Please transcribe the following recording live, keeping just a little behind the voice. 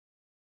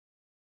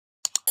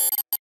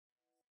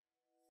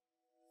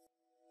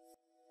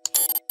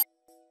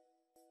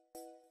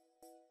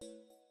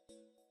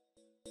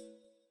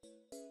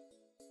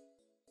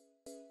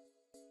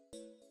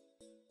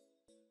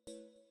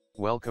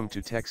Welcome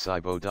to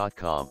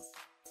Techcybo.com.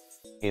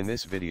 In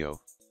this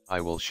video,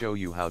 I will show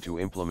you how to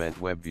implement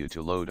WebView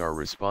to load our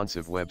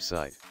responsive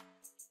website.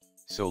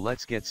 So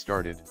let's get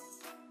started.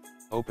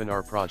 Open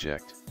our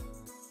project.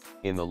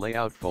 In the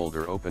Layout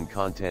folder, open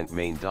Content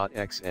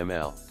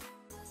main.xml.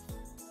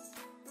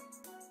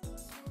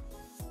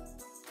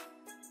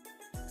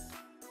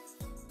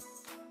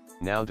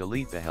 Now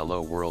delete the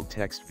Hello World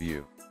text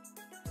view.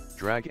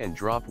 Drag and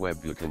drop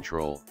WebView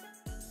control.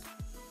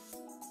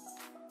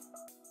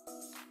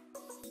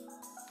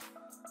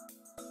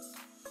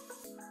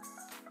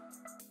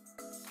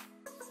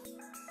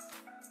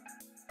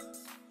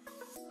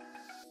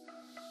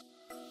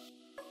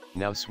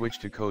 Now switch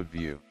to code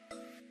view.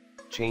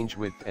 Change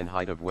width and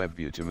height of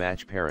WebView to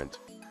match parent.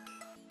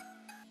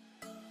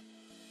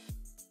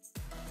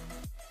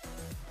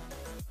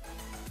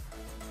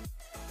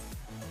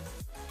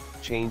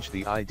 Change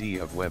the ID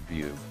of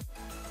WebView.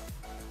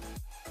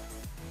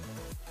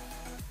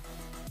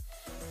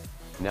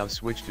 Now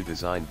switch to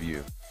design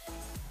view.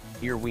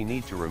 Here we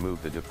need to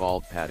remove the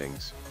default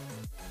paddings.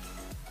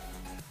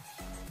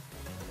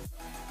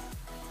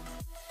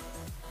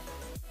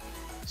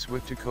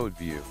 Switch to code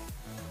view.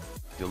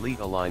 Delete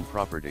align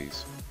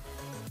properties.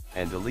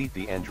 And delete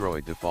the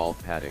Android default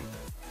padding.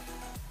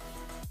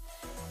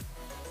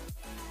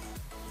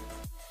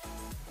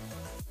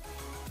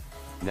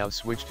 Now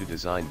switch to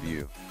design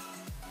view.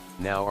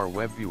 Now our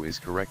WebView is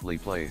correctly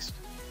placed.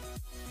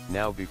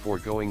 Now before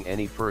going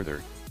any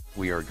further,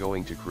 we are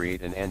going to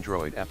create an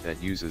Android app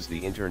that uses the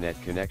internet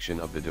connection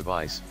of the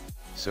device,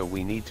 so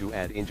we need to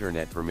add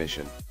internet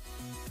permission.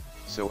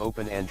 So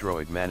open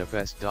Android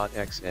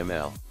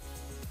manifest.xml.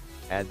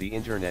 Add the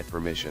internet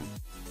permission.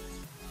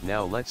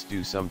 Now let's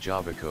do some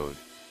Java code.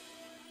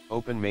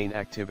 Open main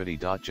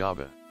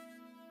activity.java.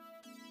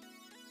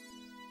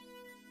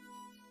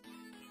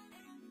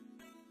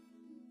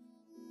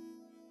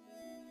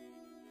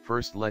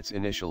 First let's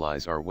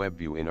initialize our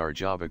WebView in our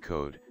Java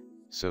code,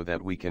 so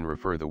that we can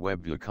refer the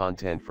WebView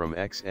content from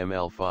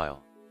XML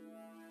file.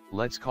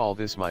 Let's call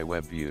this my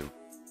WebView.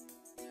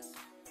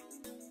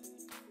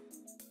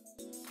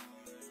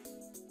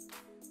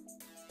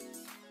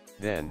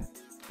 Then,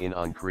 in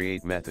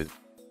onCreate method,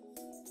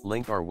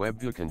 link our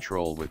WebView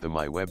control with the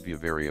myWebView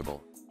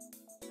variable.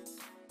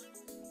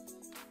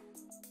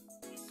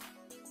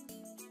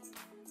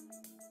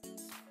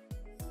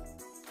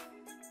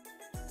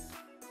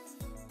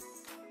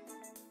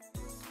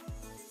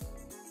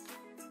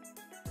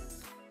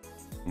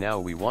 Now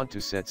we want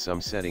to set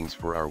some settings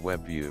for our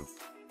WebView.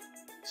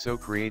 So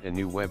create a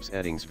new web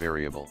settings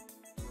variable.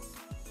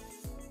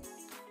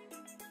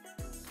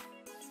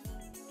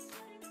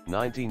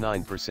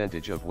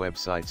 99% of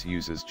websites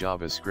uses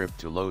JavaScript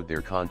to load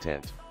their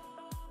content.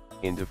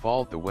 In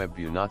default, the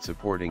WebView not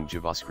supporting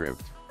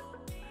JavaScript.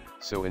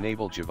 So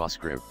enable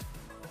JavaScript.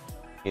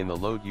 In the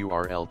load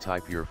URL,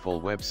 type your full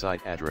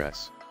website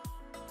address.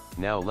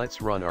 Now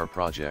let's run our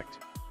project.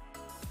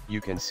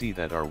 You can see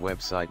that our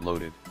website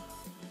loaded.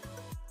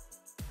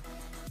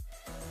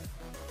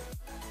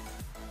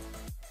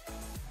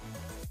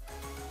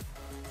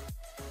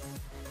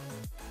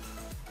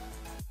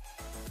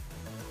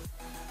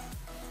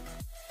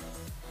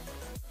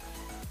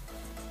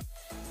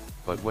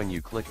 But when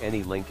you click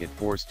any link, it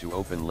forced to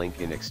open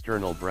link in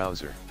external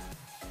browser.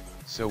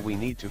 So we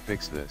need to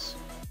fix this.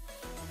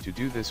 To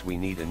do this we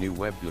need a new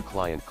WebView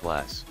client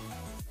class.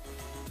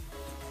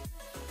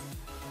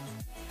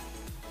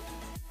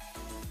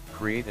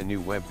 Create a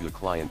new WebView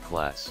client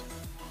class.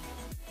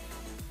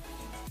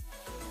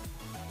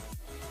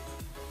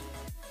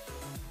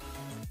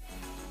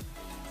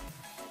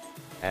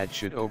 Add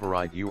should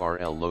override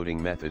URL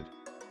loading method.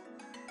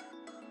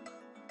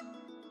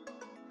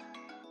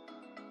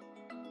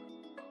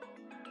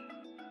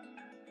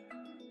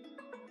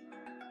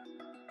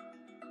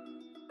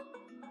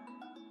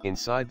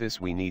 Inside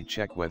this we need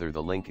check whether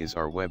the link is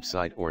our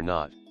website or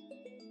not.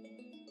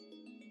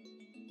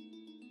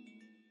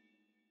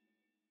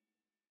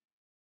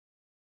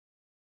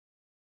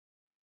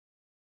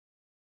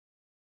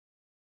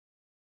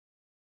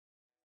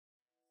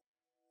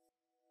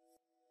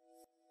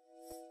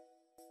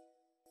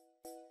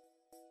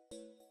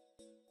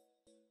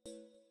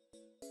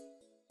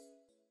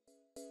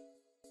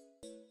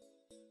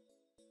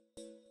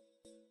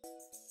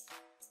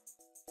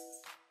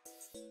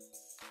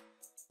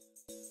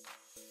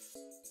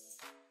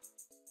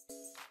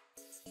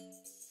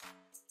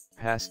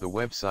 Pass the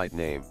website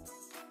name.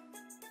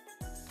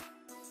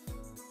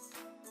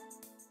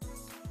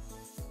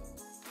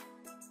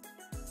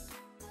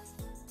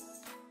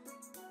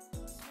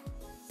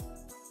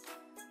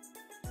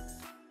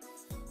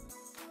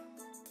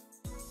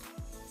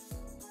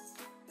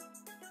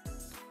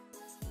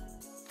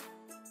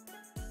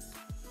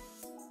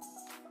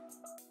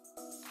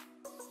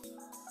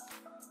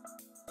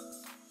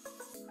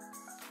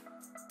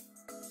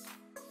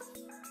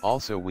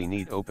 Also we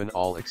need open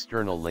all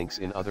external links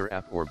in other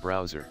app or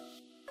browser.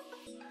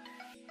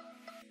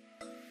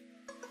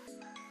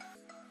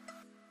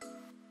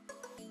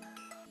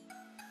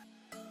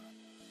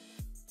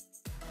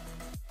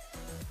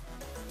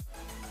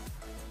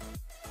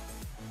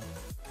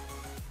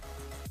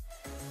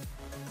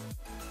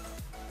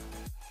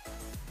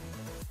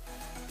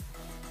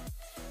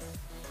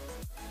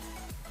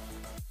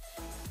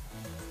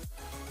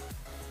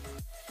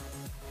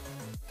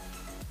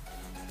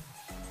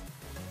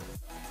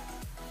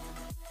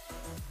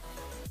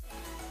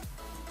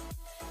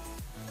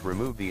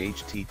 Remove the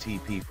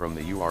HTTP from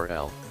the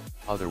URL,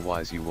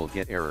 otherwise you will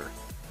get error.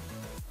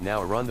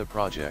 Now run the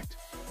project.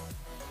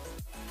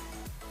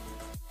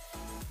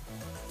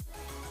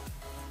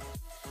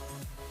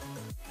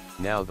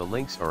 Now the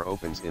links are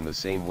opens in the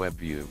same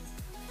WebView.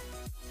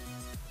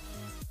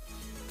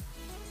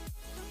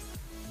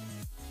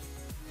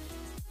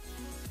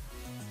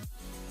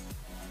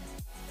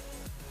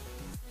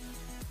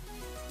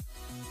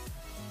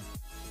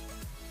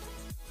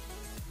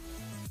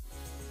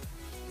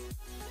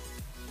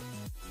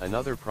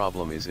 Another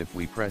problem is if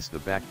we press the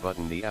back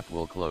button the app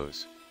will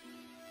close.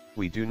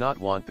 We do not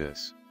want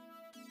this.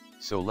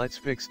 So let's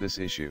fix this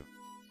issue.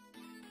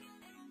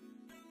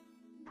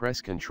 Press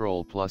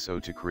Ctrl+O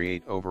to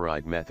create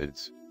override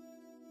methods.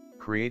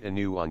 Create a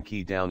new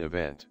on-key down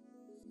event.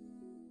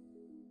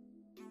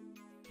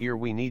 Here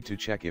we need to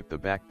check if the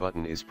back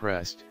button is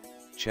pressed,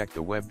 check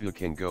the WebView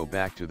can go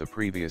back to the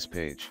previous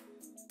page.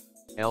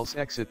 Else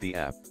exit the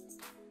app.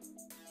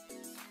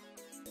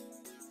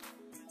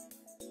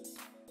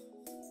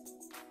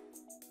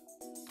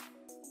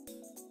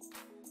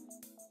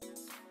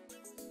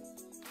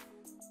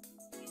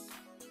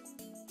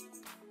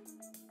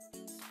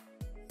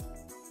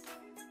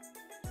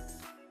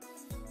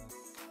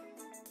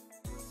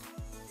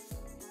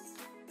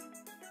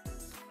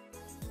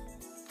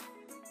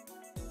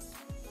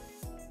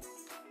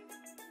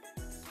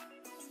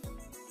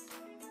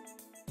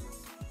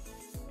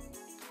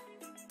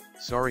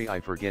 Sorry, I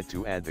forget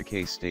to add the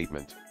case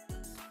statement.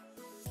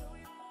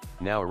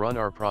 Now run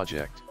our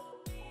project.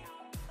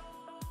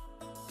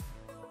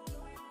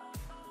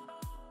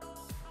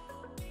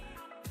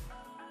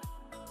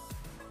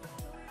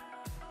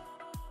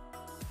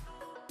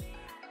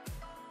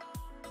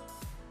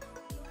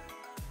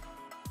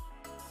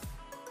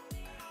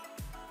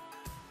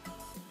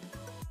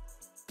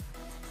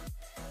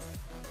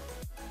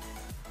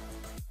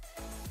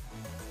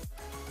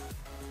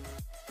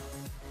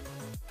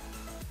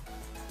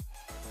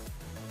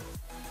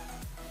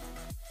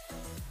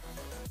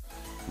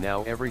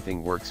 Now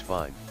everything works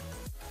fine.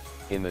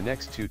 In the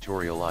next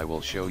tutorial I will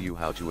show you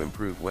how to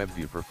improve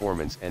WebView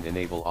performance and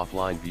enable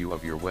offline view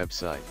of your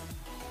website.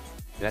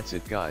 That's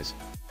it guys,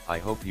 I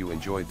hope you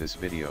enjoyed this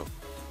video.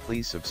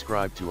 Please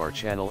subscribe to our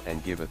channel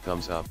and give a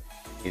thumbs up,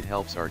 it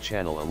helps our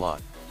channel a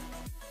lot.